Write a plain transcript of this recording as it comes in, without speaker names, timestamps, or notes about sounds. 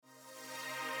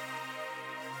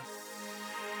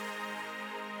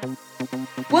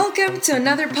Welcome to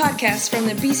another podcast from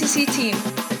the BCC team.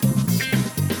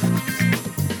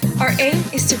 Our aim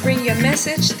is to bring you a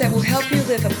message that will help you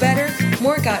live a better,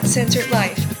 more God-centered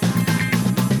life.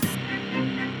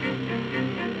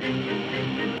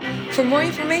 For more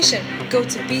information, go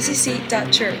to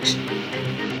bcc.church.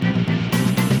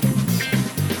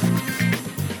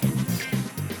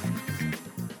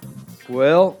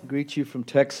 Well, greet you from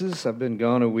Texas. I've been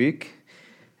gone a week,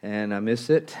 and I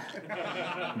miss it.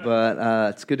 But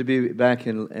it's good to be back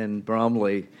in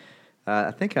Bromley.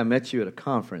 I think I met you at a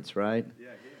conference, right? Yeah.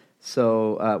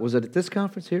 So was it at this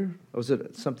conference here? Or was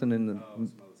it something in the...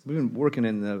 We've been working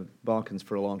in the Balkans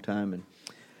for a long time,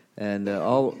 and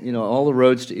all the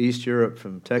roads to East Europe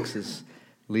from Texas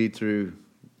lead through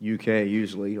UK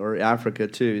usually, or Africa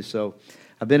too. So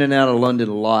I've been in and out of London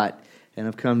a lot. And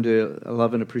I've come to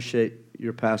love and appreciate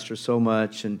your pastor so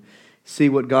much and see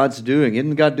what God's doing.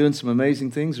 Isn't God doing some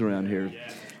amazing things around here?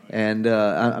 And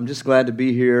I'm just glad to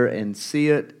be here and see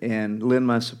it and lend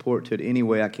my support to it any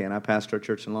way I can. I pastor a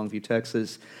church in Longview,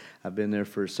 Texas. I've been there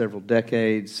for several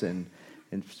decades, and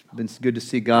it's been good to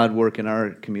see God work in our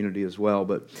community as well.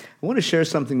 But I want to share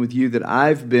something with you that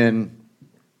I've been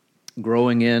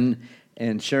growing in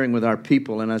and sharing with our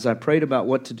people. And as I prayed about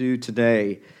what to do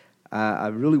today, I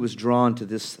really was drawn to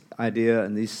this idea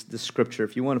and this scripture.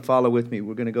 If you want to follow with me,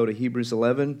 we're going to go to Hebrews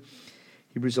 11.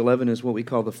 Hebrews 11 is what we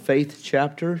call the faith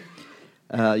chapter.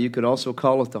 You could also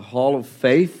call it the Hall of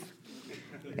Faith.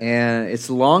 And it's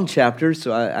a long chapter,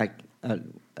 so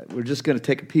we're just going to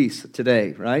take a piece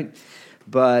today, right?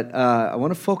 But I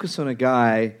want to focus on a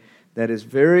guy that is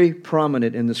very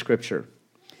prominent in the scripture,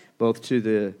 both to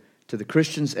the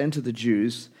Christians and to the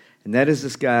Jews, and that is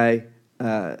this guy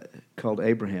called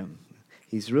Abraham.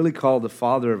 He's really called the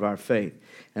father of our faith.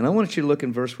 And I want you to look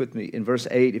in verse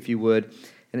 8, if you would.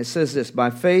 And it says this: by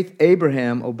faith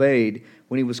Abraham obeyed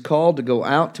when he was called to go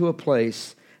out to a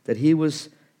place that he was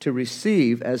to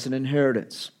receive as an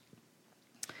inheritance.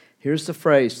 Here's the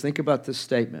phrase. Think about this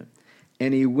statement.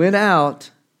 And he went out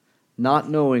not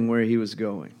knowing where he was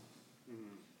going.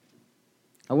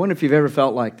 I wonder if you've ever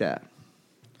felt like that.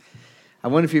 I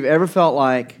wonder if you've ever felt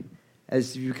like,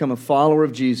 as you become a follower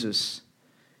of Jesus,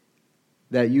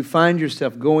 that you find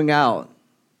yourself going out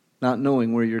not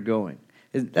knowing where you're going.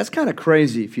 That's kind of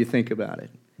crazy if you think about it.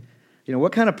 You know,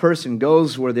 what kind of person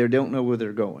goes where they don't know where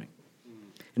they're going?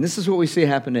 And this is what we see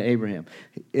happen to Abraham.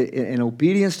 In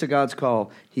obedience to God's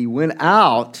call, he went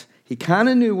out. He kind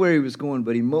of knew where he was going,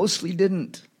 but he mostly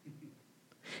didn't.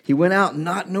 He went out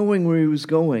not knowing where he was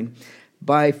going.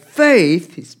 By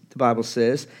faith, the Bible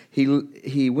says,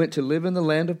 he went to live in the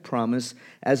land of promise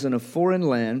as in a foreign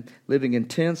land, living in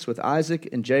tents with Isaac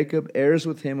and Jacob, heirs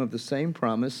with him of the same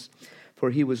promise, for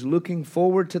he was looking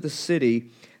forward to the city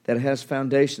that has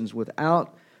foundations,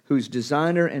 without whose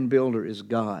designer and builder is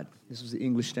God. This is the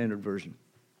English Standard Version.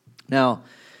 Now,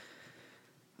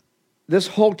 this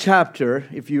whole chapter,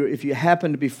 if you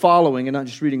happen to be following and not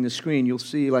just reading the screen, you'll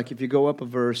see, like if you go up a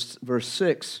verse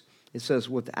 6, it says,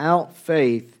 without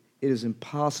faith, it is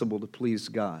impossible to please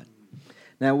God.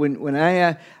 Now, when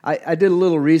I did a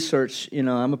little research, you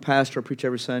know, I'm a pastor, I preach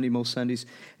every Sunday, most Sundays,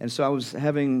 and so I was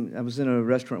in a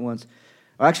restaurant once.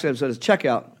 Actually, I was at a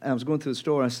checkout, and I was going through the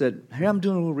store, and I said, hey, I'm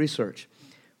doing a little research.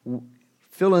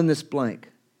 Fill in this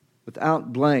blank.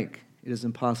 Without blank, it is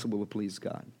impossible to please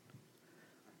God.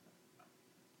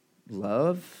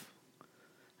 Love.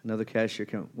 Another cashier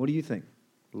came. What do you think?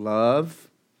 Love.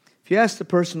 If you asked the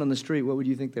person on the street, what would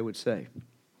you think they would say?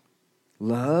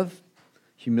 Love,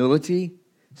 humility,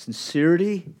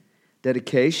 sincerity,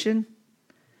 dedication.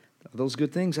 Are those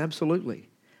good things? Absolutely.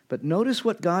 But notice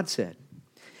what God said.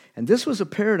 And this was a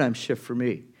paradigm shift for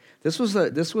me.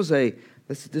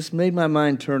 This made my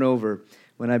mind turn over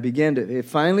when it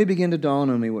finally began to dawn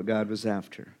on me what God was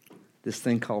after. This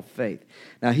thing called faith.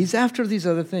 Now, he's after these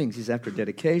other things. He's after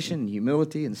dedication and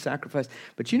humility and sacrifice.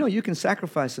 But you know, you can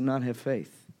sacrifice and not have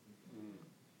faith.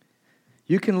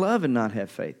 You can love and not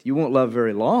have faith. You won't love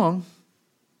very long,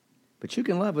 but you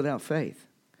can love without faith.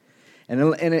 And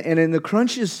in the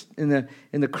crunches, in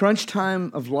the crunch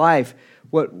time of life,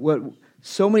 what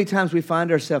so many times we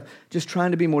find ourselves just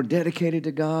trying to be more dedicated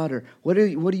to God, or what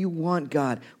do you want,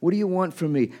 God? What do you want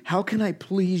from me? How can I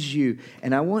please you?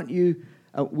 And I want you.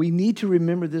 We need to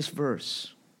remember this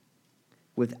verse.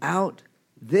 Without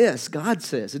this, God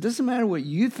says, it doesn't matter what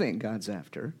you think God's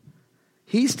after.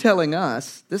 He's telling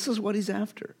us this is what he's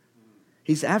after.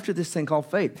 He's after this thing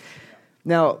called faith.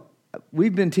 Now,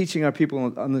 we've been teaching our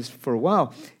people on this for a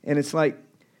while, and it's like,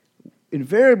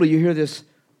 invariably you hear this,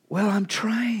 well, I'm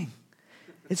trying.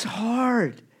 It's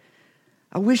hard.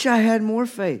 I wish I had more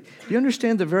faith. You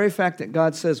understand the very fact that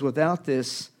God says, without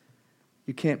this,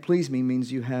 you can't please me,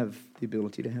 means you have the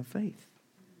ability to have faith.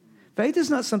 Faith is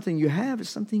not something you have, it's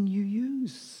something you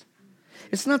use.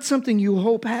 It's not something you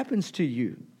hope happens to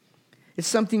you. It's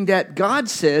something that God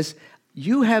says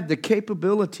you have the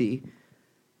capability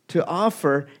to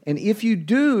offer, and if you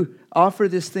do offer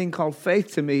this thing called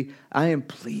faith to me, I am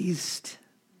pleased.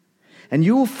 And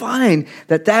you will find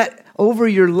that over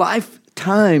your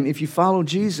lifetime, if you follow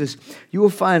Jesus, you will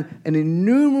find an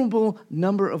innumerable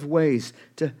number of ways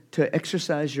to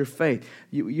exercise your faith.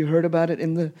 You heard about it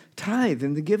in the tithe,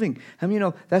 in the giving. I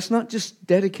mean, that's not just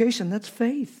dedication, that's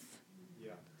faith.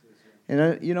 Yeah.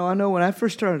 And I know when I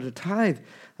first started to tithe,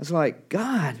 I was like,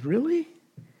 God, really?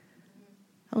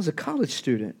 I was a college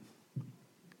student.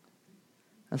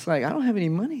 I was like, I don't have any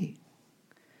money.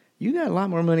 You got a lot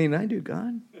more money than I do,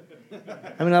 God.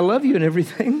 I mean, I love you and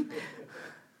everything.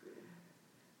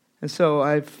 And so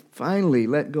I finally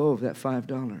let go of that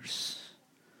 $5.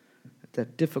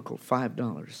 That difficult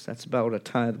 $5. That's about what a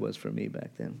tithe was for me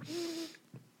back then.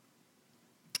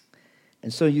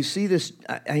 And so you see this,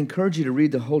 I encourage you to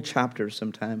read the whole chapter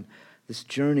sometime, this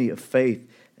journey of faith.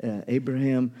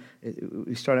 Abraham,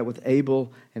 we start out with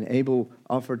Abel, and Abel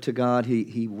offered to God.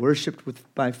 He worshiped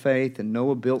by faith, and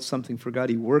Noah built something for God.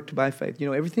 He worked by faith.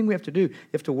 Everything we have to do, you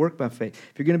have to work by faith.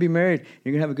 If you're going to be married,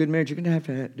 you're going to have a good marriage, you're going to have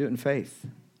to do it in faith.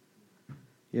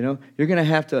 You're going to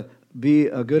have to be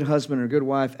a good husband or a good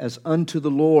wife as unto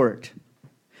the Lord.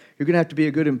 You're going to have to be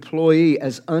a good employee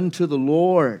as unto the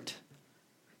Lord.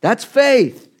 That's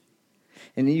faith.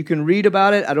 And you can read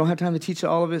about it. I don't have time to teach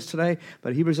all of it today,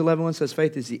 but Hebrews 11:1 says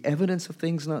faith is the evidence of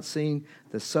things not seen,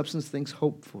 the substance of things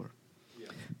hoped for. Yeah.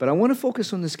 But I want to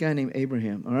focus on this guy named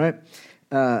Abraham, all right?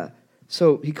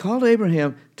 So he called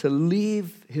Abraham to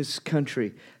leave his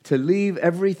country, to leave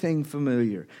everything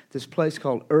familiar. This place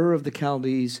called Ur of the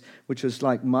Chaldees, which was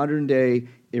like modern-day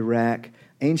Iraq,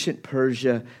 ancient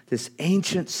Persia, this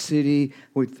ancient city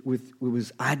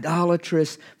was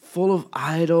idolatrous, full of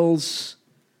idols,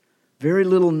 very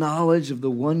little knowledge of the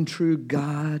one true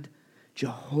God,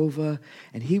 Jehovah.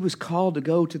 And he was called to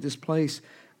go to this place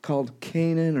called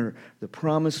Canaan or the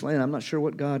Promised Land. I'm not sure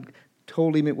what God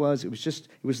told him it was. It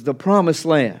was the Promised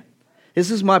Land. This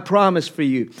is my promise for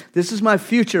you. This is my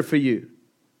future for you.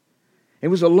 It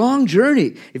was a long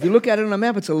journey. If you look at it on a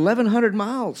map, it's 1,100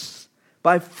 miles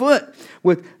by foot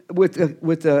with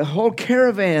the whole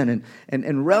caravan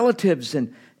and relatives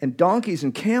and donkeys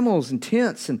and camels and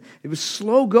tents. And it was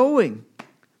slow going.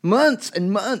 Months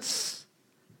and months.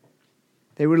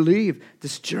 They would leave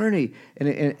this journey.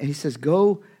 And he says,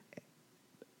 go.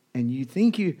 And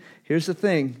here's the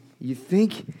thing. You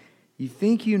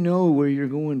think you know where you're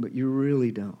going, but you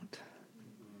really don't.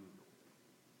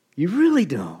 You really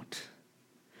don't.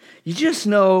 You just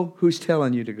know who's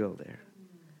telling you to go there.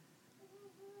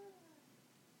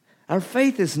 Our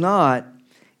faith is not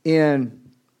in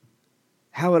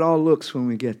how it all looks when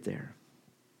we get there.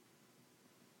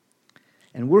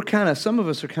 And some of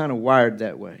us are kind of wired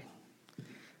that way.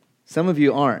 Some of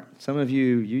you aren't. Some of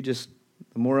you just,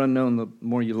 the more unknown, the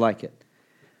more you like it.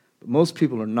 But most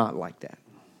people are not like that.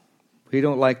 We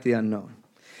don't like the unknown.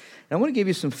 And I want to give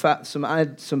you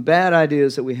some bad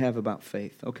ideas that we have about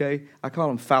faith, okay? I call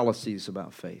them fallacies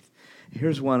about faith.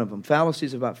 Here's one of them,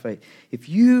 fallacies about faith. If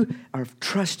you are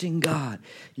trusting God,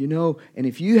 and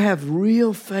if you have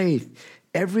real faith,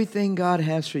 everything God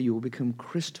has for you will become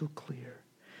crystal clear.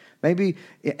 Maybe,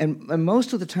 and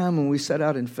most of the time when we set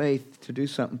out in faith to do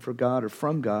something for God or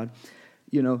from God,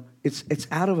 it's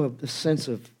out of a sense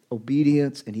of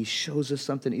obedience, and He shows us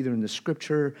something either in the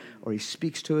Scripture or He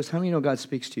speaks to us. How many know God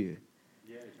speaks to you?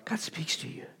 God speaks to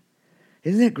you.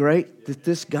 Isn't it great that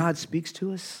this God speaks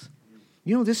to us?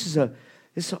 This is the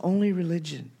only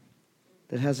religion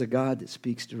that has a God that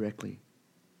speaks directly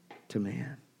to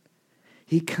man.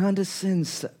 He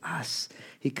condescends to us.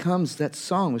 That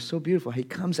song was so beautiful. He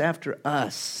comes after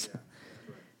us.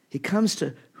 He comes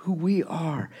to who we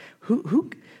are.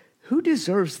 Who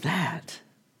deserves that?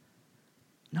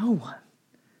 No one.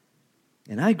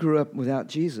 And I grew up without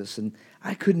Jesus, and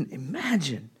I couldn't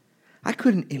imagine that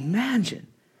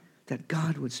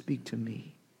God would speak to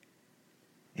me.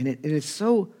 And it's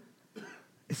so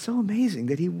amazing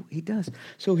that he does.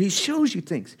 So He shows you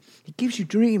things. He gives you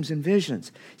dreams and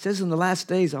visions. He says in the last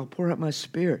days, I'll pour out my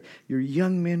Spirit. Your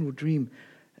young men will dream.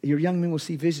 Your young men will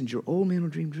see visions. Your old men will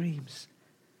dream dreams.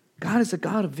 God is a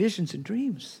God of visions and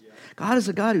dreams. God is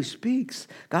a God who speaks.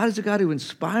 God is a God who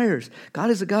inspires.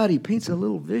 God is a God who paints a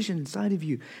little vision inside of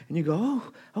you. And you go,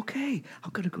 oh, okay,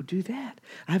 I'm going to go do that.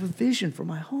 I have a vision for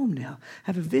my home now. I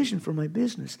have a vision for my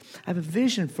business. I have a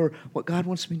vision for what God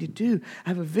wants me to do. I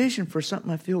have a vision for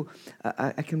something I feel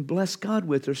I can bless God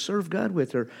with or serve God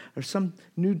with or some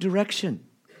new direction.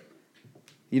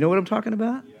 You know what I'm talking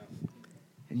about? Yeah.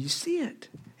 And you see it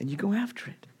and you go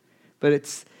after it.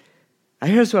 But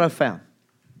here's what I found.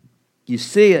 You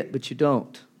see it, but you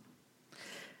don't.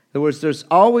 In other words, there's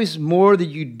always more that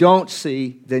you don't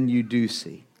see than you do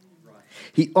see.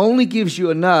 He only gives you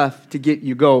enough to get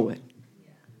you going.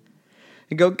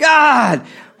 And go, God,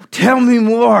 tell me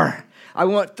more. I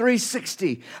want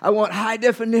 360. I want high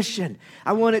definition.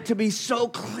 I want it to be so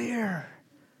clear.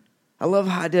 I love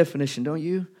high definition, don't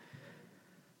you?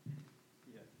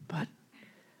 But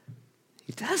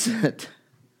he doesn't.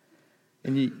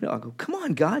 And I go, come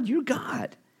on, God, you're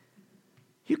God.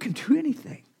 You can do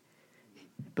anything.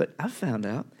 But I found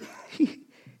out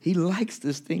he likes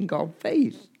this thing called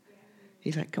faith.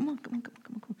 He's like, come on.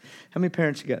 How many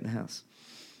parents you got in the house?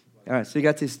 All right, so you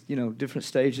got these, different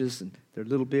stages, and they're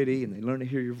little bitty, and they learn to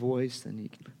hear your voice, and you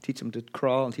can teach them to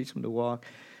crawl and teach them to walk.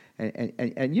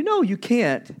 And you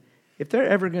can't, if they're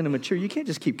ever going to mature, you can't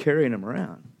just keep carrying them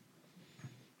around.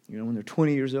 When they're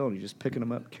 20 years old, you're just picking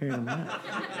them up, carrying them around.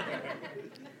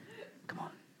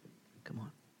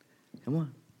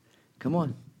 Come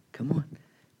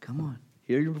on.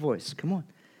 Hear your voice. Come on.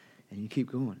 And you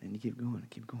keep going, and you keep going, and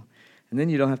keep going. And then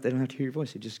they don't have to hear your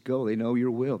voice. They just go. They know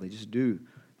your will. They just do.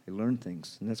 They learn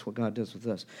things. And that's what God does with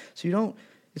us. So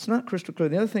it's not crystal clear.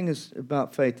 The other thing is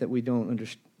about faith that we don't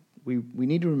understand. We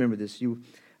need to remember this.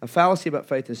 A fallacy about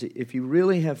faith is if you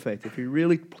really have faith, if you're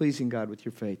really pleasing God with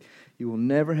your faith, you will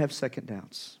never have second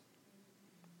doubts.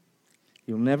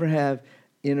 You'll never have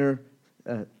inner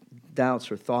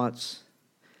doubts or thoughts.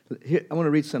 Here, I want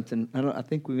to read something. I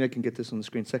think we can get this on the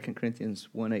screen. 2 Corinthians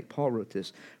 1:8. Paul wrote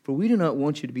this. For we do not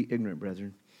want you to be ignorant,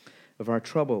 brethren, of our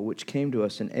trouble which came to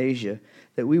us in Asia,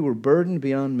 that we were burdened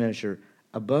beyond measure,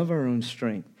 above our own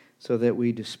strength, so that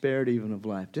we despaired even of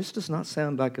life. This does not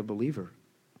sound like a believer.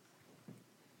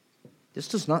 This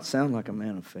does not sound like a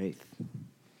man of faith.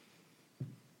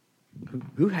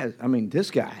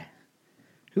 This guy.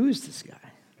 Who is this guy?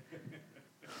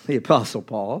 The Apostle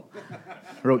Paul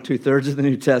wrote 2/3 of the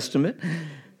New Testament.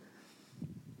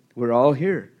 We're all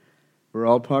here. We're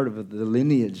all part of the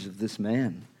lineage of this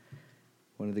man,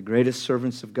 one of the greatest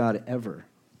servants of God ever.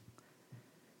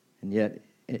 And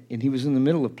he was in the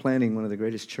middle of planting one of the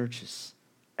greatest churches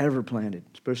ever planted,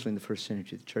 especially in the first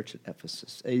century, the church at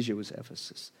Ephesus. Asia was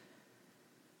Ephesus.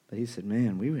 But he said,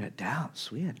 man, we had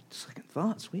doubts. We had second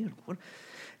thoughts.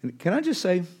 And can I just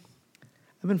say,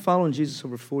 I've been following Jesus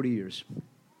over 40 years.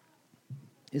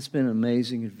 It's been an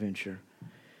amazing adventure.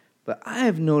 But I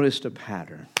have noticed a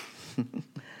pattern.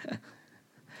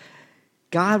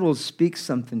 God will speak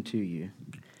something to you,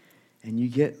 and you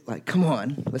get like, come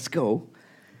on, let's go.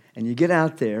 And you get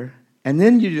out there, and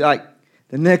then the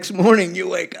next morning you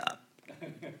wake up.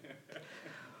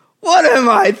 What am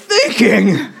I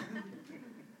thinking?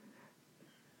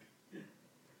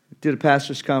 Did a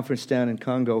pastor's conference down in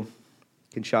Congo,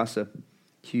 Kinshasa.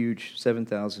 Huge,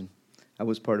 7,000. I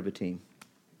was part of a team.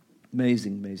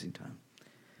 Amazing, amazing time.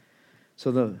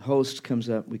 So the host comes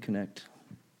up, we connect.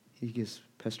 He gives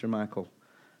Pastor Michael,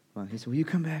 he said, will you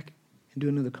come back and do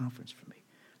another conference for me?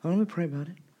 Oh, let me pray about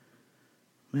it.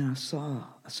 Man, I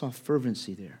saw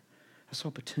fervency there. I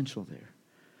saw potential there.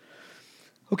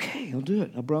 Okay, I'll do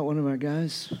it. I brought one of our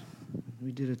guys.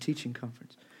 We did a teaching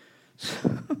conference.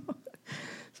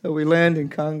 So we land in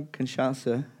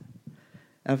Kinshasa,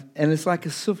 and it's like a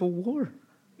civil war.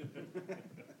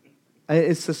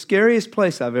 It's the scariest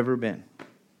place I've ever been.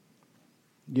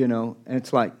 And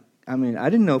it's like, I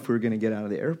didn't know if we were going to get out of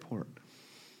the airport.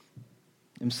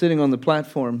 I'm sitting on the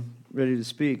platform, ready to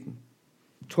speak.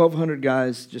 1,200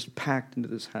 guys just packed into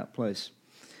this hot place.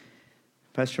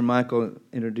 Pastor Michael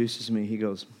introduces me. He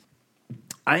goes,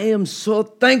 I am so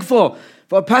thankful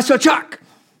for Pastor Chuck.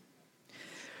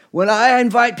 When I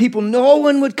invite people, no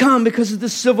one would come because of the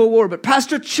Civil War, but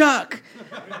Pastor Chuck.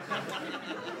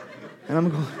 And I'm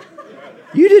going,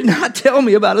 you did not tell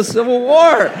me about a civil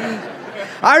war.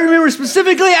 I remember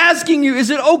specifically asking you, is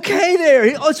it okay there?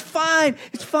 It's fine.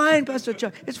 It's fine, Pastor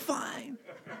Chuck. It's fine.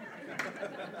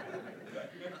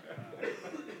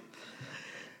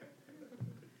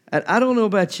 And I don't know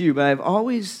about you, but I've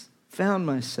always found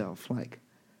myself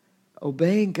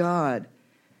obeying God.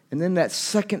 And then that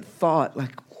second thought,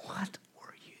 what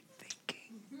were you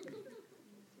thinking?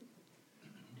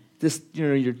 This,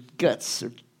 your guts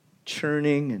are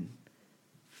churning and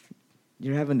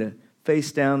you're having to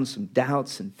face down some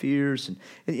doubts and fears.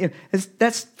 And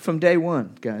that's from day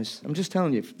one, guys. I'm just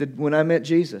telling you, that when I met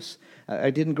Jesus, I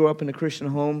didn't grow up in a Christian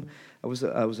home. I was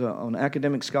on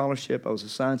academic scholarship. I was a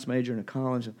science major in a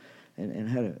college, and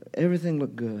had everything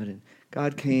looked good. And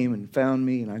God came and found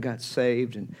me, and I got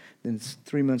saved. And then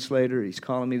 3 months later, He's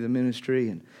calling me to the ministry,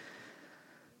 and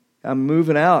I'm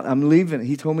moving out. I'm leaving.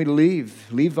 He told me to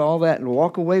leave all that, and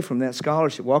walk away from that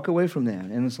scholarship, walk away from that.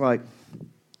 And it's like,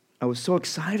 I was so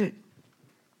excited.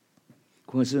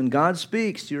 Because when God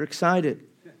speaks, you're excited.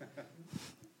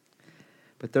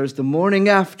 But there's the morning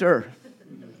after.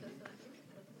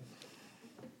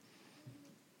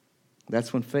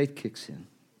 That's when faith kicks in.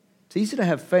 It's easy to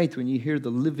have faith when you hear the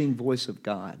living voice of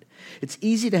God. It's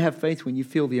easy to have faith when you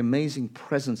feel the amazing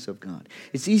presence of God.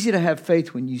 It's easy to have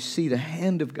faith when you see the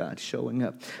hand of God showing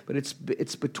up. But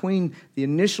it's between the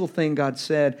initial thing God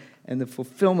said and the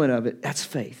fulfillment of it. That's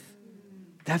faith.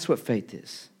 That's what faith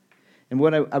is. And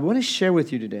what I want to share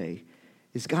with you today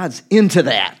is God's into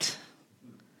that.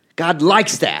 God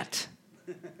likes that.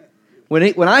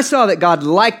 When I saw that God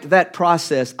liked that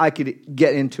process, I could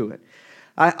get into it.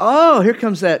 Here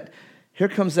comes that,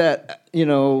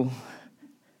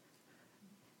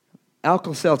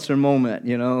 Alka-Seltzer moment,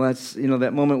 that's,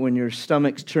 that moment when your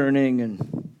stomach's churning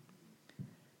and,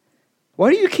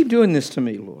 why do you keep doing this to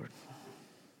me, Lord?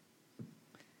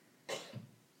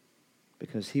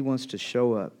 Because He wants to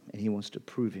show up and He wants to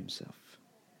prove Himself.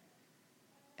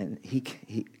 And he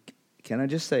can I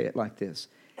just say it like this?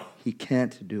 He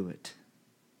can't do it.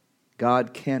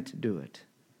 God can't do it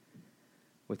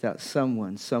without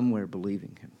someone somewhere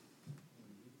believing Him.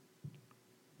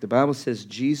 The Bible says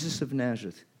Jesus of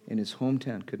Nazareth in His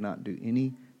hometown could not do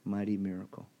any mighty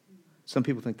miracle. Some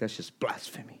people think that's just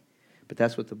blasphemy. But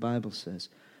that's what the Bible says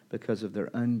because of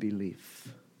their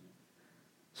unbelief.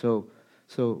 So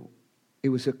it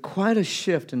was quite a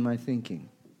shift in my thinking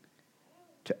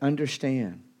to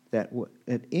understand that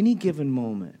at any given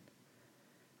moment,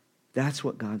 that's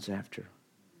what God's after.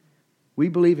 We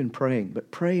believe in praying,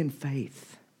 but pray in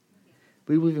faith.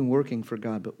 We believe in working for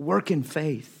God, but work in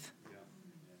faith.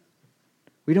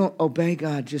 We don't obey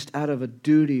God just out of a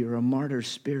duty or a martyr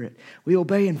spirit. We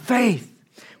obey in faith.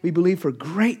 We believe for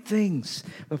great things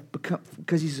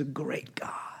because He's a great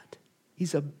God.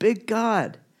 He's a big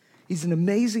God. He's an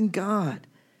amazing God.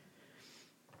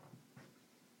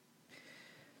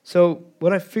 So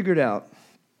what I figured out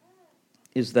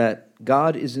is that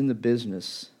God is in the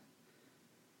business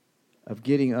of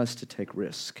getting us to take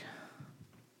risk.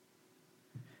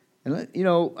 And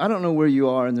I don't know where you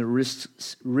are in the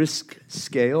risk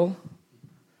scale.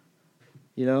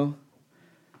 In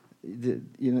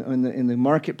the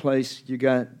marketplace, you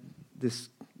got this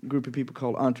group of people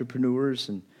called entrepreneurs,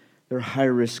 and they're high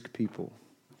risk people.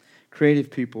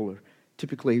 Creative people are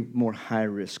typically more high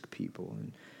risk people,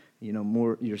 and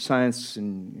more your science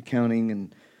and accounting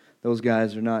and those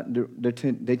guys are not.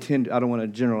 They tend. I don't want to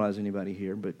generalize anybody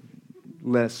here, but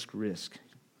less risk.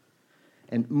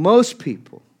 And most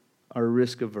people are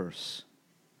risk averse.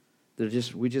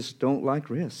 We just don't like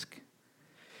risk.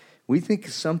 We think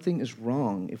something is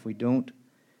wrong if we don't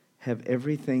have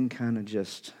everything kind of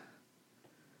just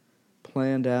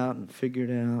planned out and figured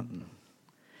out.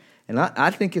 And I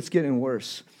think it's getting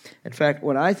worse. In fact,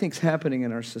 what I think is happening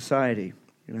in our society,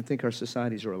 and I think our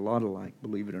societies are a lot alike,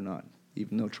 believe it or not,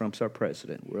 even though Trump's our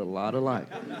president, we're a lot alike.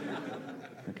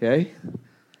 Okay?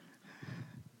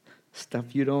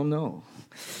 Stuff you don't know.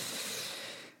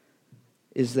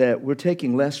 Is that we're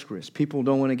taking less risk. People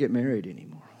don't want to get married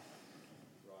anymore.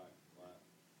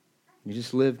 You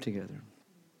just live together.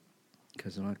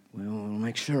 Because they're like, well, I want to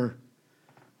make sure.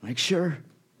 I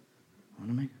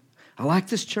like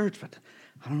this church, but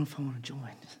I don't know if I want to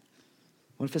join.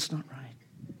 What if it's not right?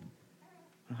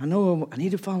 I know I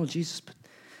need to follow Jesus, but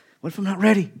what if I'm not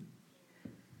ready?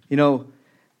 Have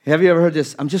you ever heard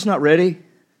this? I'm just not ready.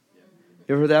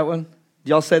 You ever heard that one?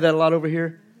 Y'all say that a lot over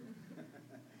here?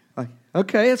 Like,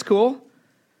 okay, that's cool.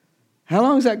 How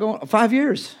long is that going? 5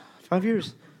 years. 5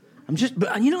 years. I'm just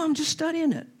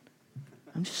studying it.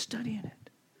 I'm just studying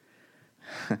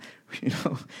it.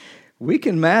 We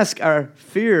can mask our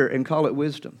fear and call it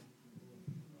wisdom.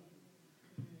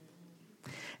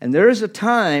 And there is a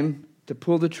time to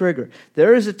pull the trigger.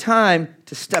 There is a time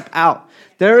to step out.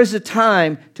 There is a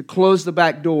time to close the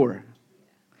back door.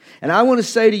 And I want to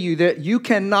say to you that you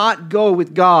cannot go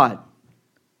with God.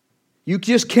 You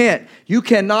just can't. You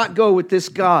cannot go with this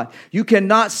God. You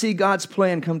cannot see God's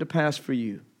plan come to pass for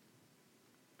you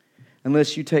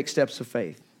unless you take steps of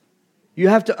faith. You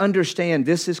have to understand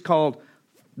this is called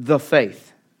the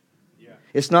faith. Yeah.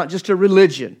 It's not just a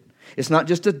religion. It's not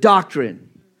just a doctrine.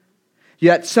 You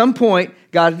at some point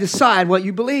got to decide what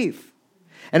you believe.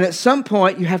 And at some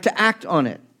point you have to act on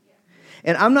it.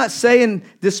 And I'm not saying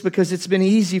this because it's been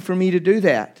easy for me to do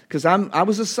that, because I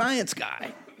was a science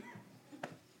guy.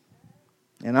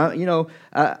 And I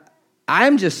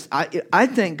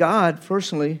thank God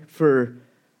personally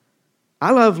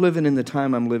I love living in the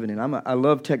time I'm living in. I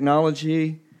love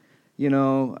technology. I'm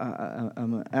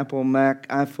an Apple, Mac,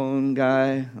 iPhone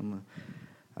guy.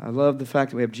 I love the fact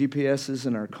that we have GPSs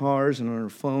in our cars and on our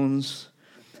phones.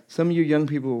 Some of you young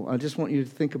people, I just want you to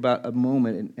think about a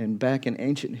moment and back in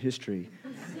ancient history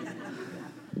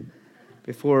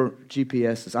before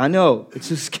GPSs. I know,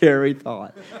 it's a scary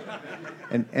thought.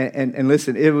 And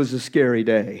listen, it was a scary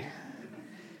day.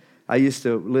 I used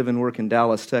to live and work in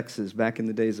Dallas, Texas, back in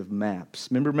the days of Maps.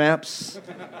 Remember Maps?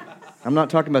 I'm not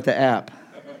talking about the app.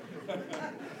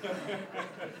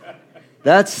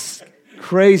 That's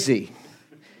crazy.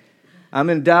 I'm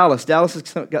in Dallas. Dallas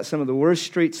has got some of the worst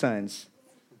street signs.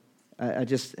 I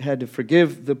just had to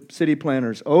forgive the city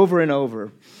planners over and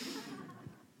over.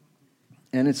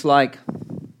 And it's like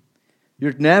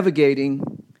you're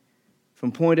navigating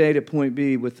from point A to point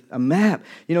B with a map.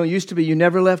 It used to be you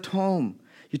never left home.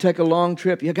 You take a long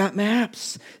trip, you got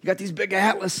maps. You got these big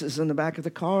atlases in the back of the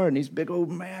car and these big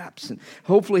old maps. And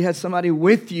hopefully had somebody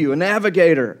with you, a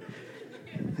navigator.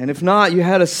 And if not, you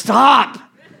had to stop.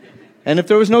 And if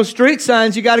there was no street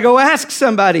signs, you got to go ask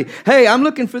somebody, hey, I'm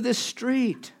looking for this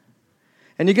street.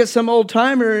 And you get some old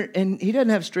timer, and he doesn't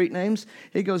have street names.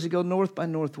 He goes north by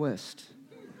northwest.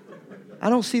 I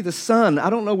don't see the sun. I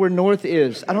don't know where north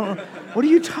is. I don't know. What are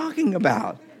you talking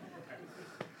about?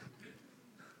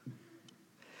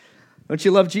 Don't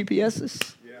you love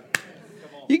GPSs? Yeah.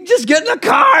 You can just get in a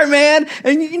car, man,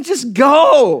 and you can just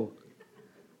go.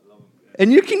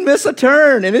 And you can miss a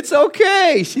turn, and it's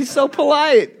okay. She's so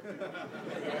polite.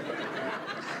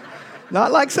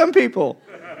 Not like some people.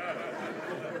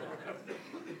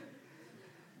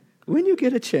 When you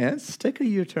get a chance, take a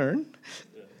U-turn.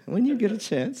 When you get a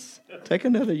chance, take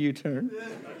another U-turn.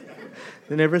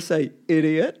 They never say,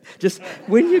 idiot. Just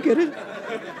when you get it.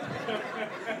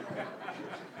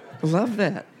 Love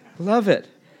that. Love it.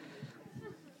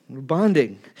 We're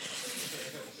bonding.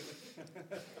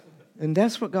 And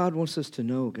that's what God wants us to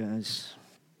know, guys.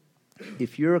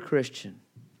 If you're a Christian,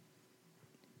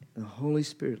 the Holy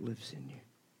Spirit lives in you.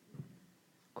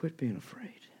 Quit being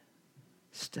afraid.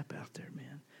 Step out there,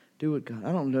 man. Do what God,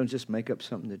 I don't know, just make up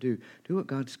something to do. Do what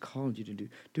God's called you to do.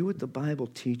 Do what the Bible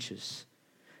teaches.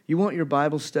 You want your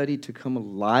Bible study to come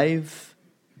alive?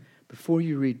 Before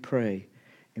you read, pray.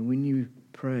 And when you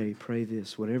pray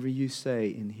this. Whatever you say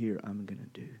in here, I'm going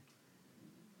to do.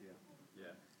 Yeah.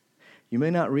 You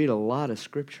may not read a lot of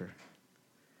Scripture,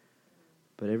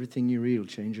 but everything you read will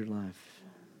change your life.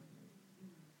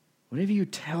 Whatever you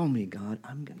tell me, God,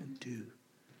 I'm going to do.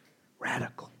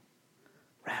 Radical.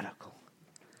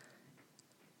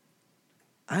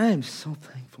 I am so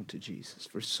thankful to Jesus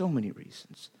for so many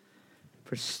reasons.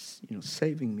 For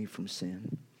saving me from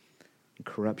sin and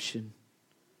corruption.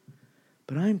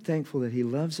 But I'm thankful that He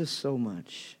loves us so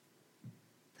much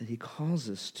that He calls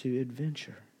us to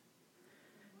adventure.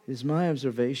 It is my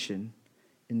observation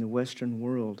in the Western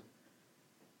world,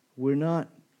 we're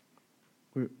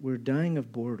dying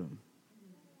of boredom.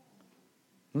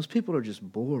 Most people are just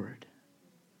bored.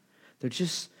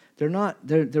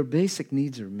 Their basic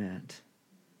needs are met.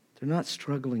 They're not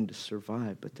struggling to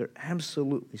survive, but they're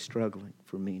absolutely struggling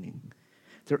for meaning.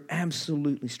 They're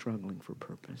absolutely struggling for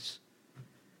purpose.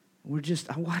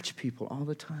 I watch people all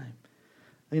the time.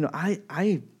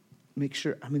 I make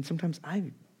sure, sometimes I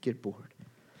get bored.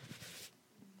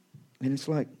 And it's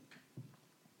like,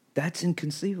 that's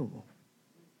inconceivable.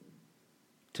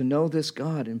 To know this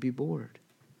God and be bored.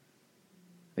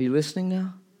 Are you listening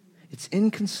now? It's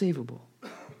inconceivable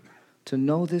to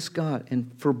know this God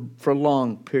and for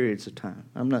long periods of time.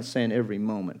 I'm not saying every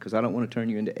moment, because I don't want to turn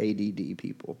you into ADD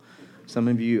people. Some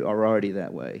of you are already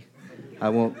that way. I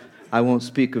won't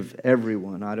speak of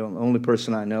everyone. The only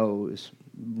person I know is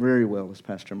very well is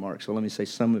Pastor Mark. So let me say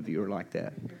some of you are like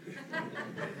that.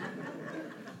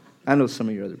 I know some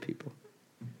of your other people.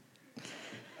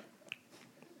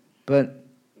 But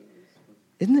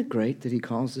isn't it great that He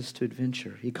calls us to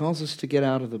adventure? He calls us to get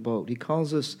out of the boat. He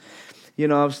calls us,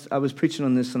 I was preaching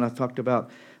on this and I talked about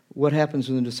what happens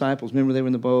when the disciples, remember they were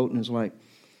in the boat and it was like,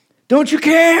 don't you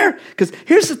care? Because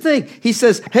here's the thing. He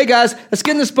says, hey guys, let's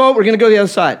get in this boat. We're going to go to the other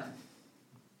side.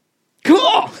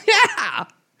 Cool. Yeah.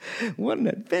 What an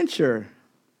adventure.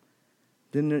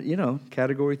 Then,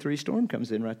 Category 3 storm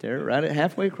comes in right there, right at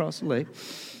halfway across the lake.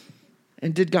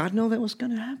 And did God know that was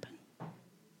going to happen?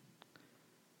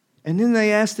 And then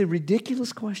they asked the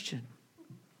ridiculous question.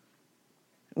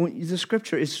 The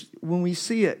scripture is, when we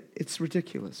see it, it's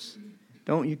ridiculous.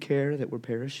 Don't you care that we're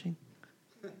perishing?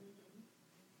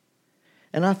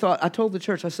 And I told the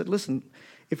church, I said, listen,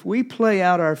 if we play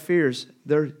out our fears,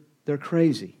 they're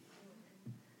crazy.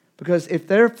 Because if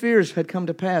their fears had come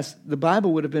to pass, the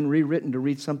Bible would have been rewritten to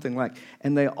read something like,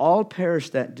 and they all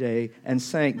perished that day and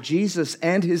sank, Jesus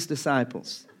and his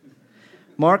disciples.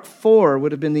 Mark 4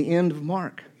 would have been the end of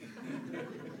Mark.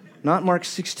 Not Mark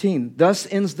 16. Thus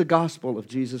ends the gospel of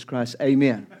Jesus Christ.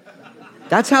 Amen.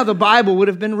 That's how the Bible would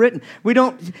have been written. We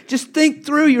don't, just think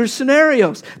through your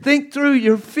scenarios. Think through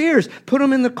your fears. Put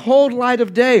them in the cold light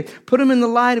of day. Put them in the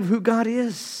light of who God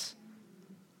is.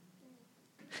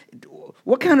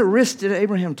 What kind of risk did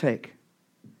Abraham take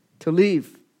to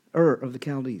leave Ur of the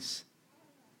Chaldees?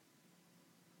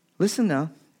 Listen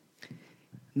now.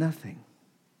 Nothing.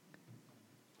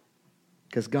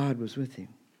 Because God was with him.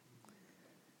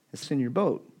 It's in your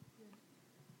boat.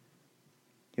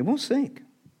 It won't sink.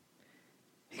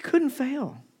 He couldn't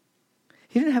fail.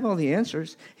 He didn't have all the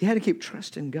answers. He had to keep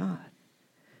trusting God.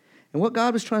 And what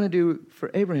God was trying to do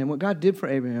for Abraham, what God did for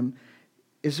Abraham,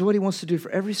 is what he wants to do for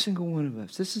every single one of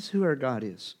us. This is who our God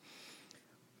is.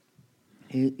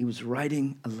 He was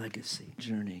writing a legacy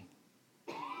journey.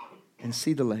 And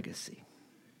see the legacy.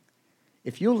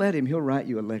 If you'll let him, he'll write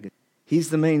you a legacy. He's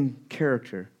the main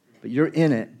character, but you're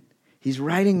in it. He's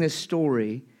writing this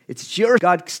story. It's yours.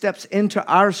 God steps into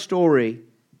our story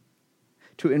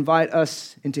to invite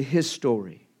us into his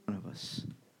story, one of us.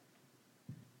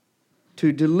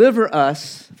 To deliver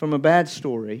us from a bad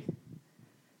story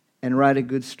and write a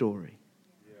good story.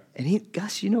 And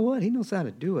gosh, you know what? He knows how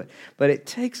to do it. But it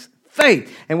takes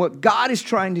faith. And what God is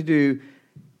trying to do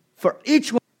for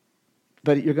each one,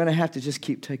 but you're going to have to just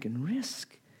keep taking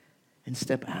risk and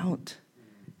step out.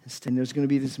 And there's going to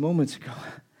be these moments you go,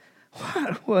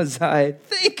 what was I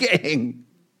thinking?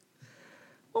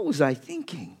 What was I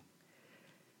thinking?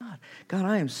 God,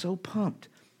 I am so pumped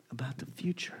about the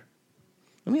future.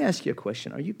 Let me ask you a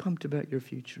question. Are you pumped about your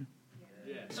future?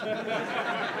 Yes.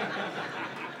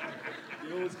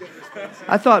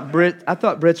 I thought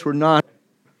Brits were not.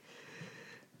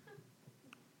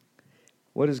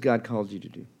 What has God called you to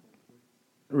do?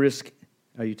 What risk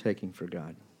are you taking for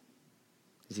God?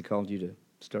 Has he called you to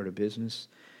start a business?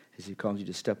 Has he called you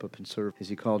to step up and serve? Has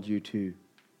he called you to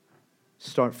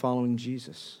start following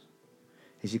Jesus?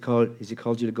 Has he called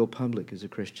you to go public as a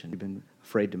Christian you've been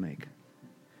afraid to make?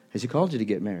 Has he called you to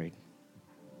get married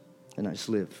and not just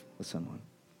live with someone?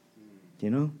 Do you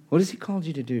know? What has he called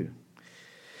you to do?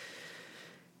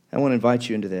 I want to invite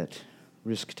you into that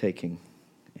risk-taking.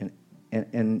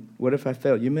 And what if I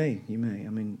fail? You may. I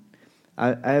mean,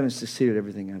 I haven't succeeded at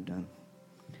everything I've done.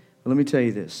 But let me tell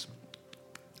you this.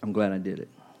 I'm glad I did it.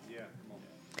 Yeah,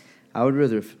 come on.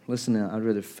 I'd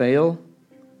rather fail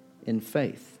in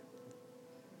faith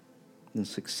than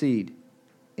succeed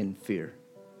in fear.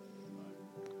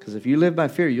 Because if you live by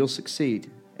fear, you'll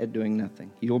succeed at doing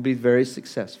nothing. You'll be very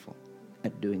successful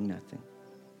at doing nothing.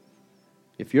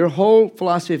 If your whole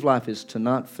philosophy of life is to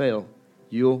not fail,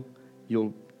 you'll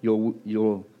reach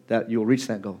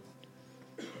that goal.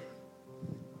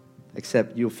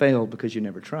 Except you'll fail because you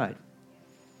never tried.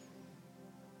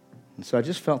 And so I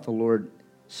just felt the Lord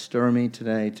stir me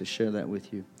today to share that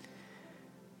with you.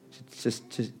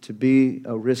 To be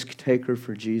a risk taker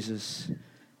for Jesus,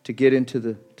 to get into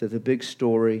the big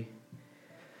story.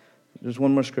 There's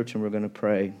one more scripture we're going to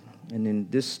pray. And in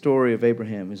this story of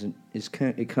Abraham,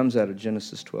 it comes out of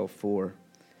Genesis 12:4.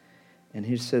 And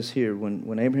he says here,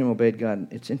 when Abraham obeyed God,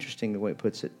 it's interesting the way it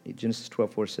puts it. Genesis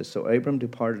 12:4 says, so Abram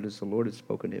departed as the Lord had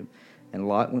spoken to him, and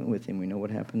Lot went with him. We know what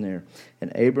happened there.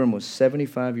 And Abram was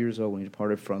 75 years old when he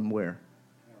departed from where?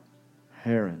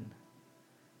 Haran.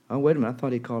 Oh, wait a minute. I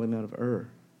thought he called him out of Ur.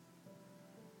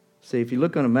 See, if you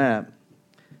look on a map,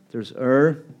 there's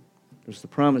Ur, there's the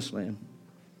Promised Land,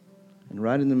 and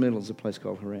right in the middle is a place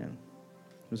called Haran.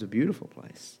 It was a beautiful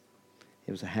place.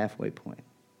 It was a halfway point.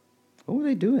 What were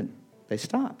they doing? They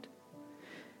stopped.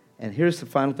 And here's the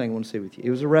final thing I want to say with you. It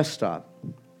was a rest stop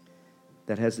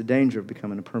that has the danger of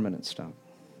becoming a permanent stop.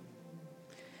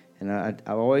 And I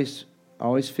always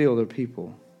feel there are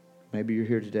people, maybe you're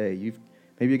here today,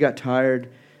 maybe you got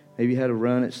tired, maybe you had a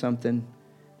run at something,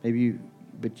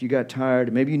 but you got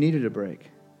tired, maybe you needed a break.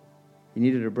 You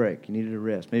needed a break. You needed a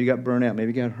rest. Maybe you got burnt out.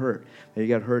 Maybe you got hurt. Maybe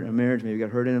you got hurt in a marriage. Maybe you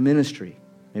got hurt in a ministry.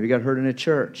 Maybe you got hurt in a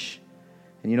church.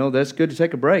 And you know, that's good to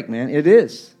take a break, man. It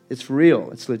is. It's real.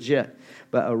 It's legit.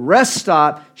 But a rest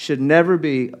stop should never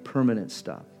be a permanent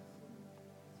stop.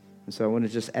 And so I want to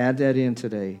just add that in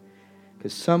today,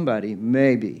 because somebody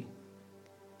maybe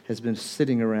has been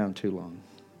sitting around too long.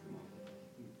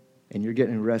 And you're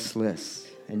getting restless.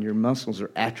 and your muscles are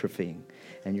atrophying,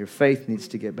 and your faith needs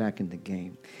to get back in the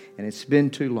game. And it's been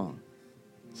too long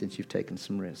since you've taken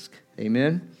some risk.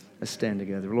 Amen? Let's stand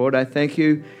together. Lord, I thank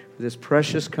you for this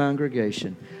precious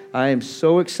congregation. I am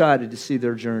so excited to see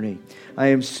their journey. I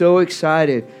am so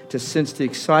excited to sense the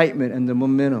excitement and the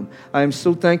momentum. I am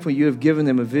so thankful you have given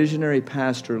them a visionary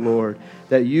pastor, Lord,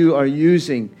 that you are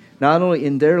using not only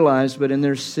in their lives, but in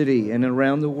their city and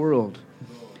around the world.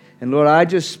 And Lord, I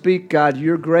just speak, God,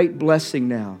 your great blessing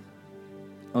now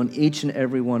on each and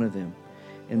every one of them.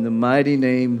 In the mighty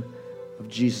name of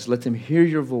Jesus, let them hear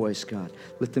your voice, God.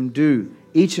 Let them do,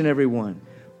 each and every one,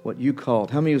 what you called.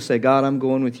 How many of you say, God, I'm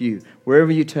going with you?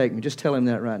 Wherever you take me, just tell him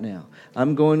that right now.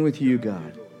 I'm going with you,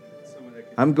 God.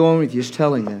 I'm going with you. Just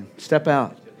telling them. Step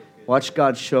out. Watch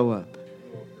God show up.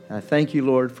 And I thank you,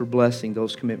 Lord, for blessing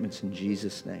those commitments in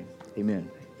Jesus' name. Amen.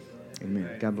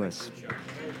 Amen. God bless.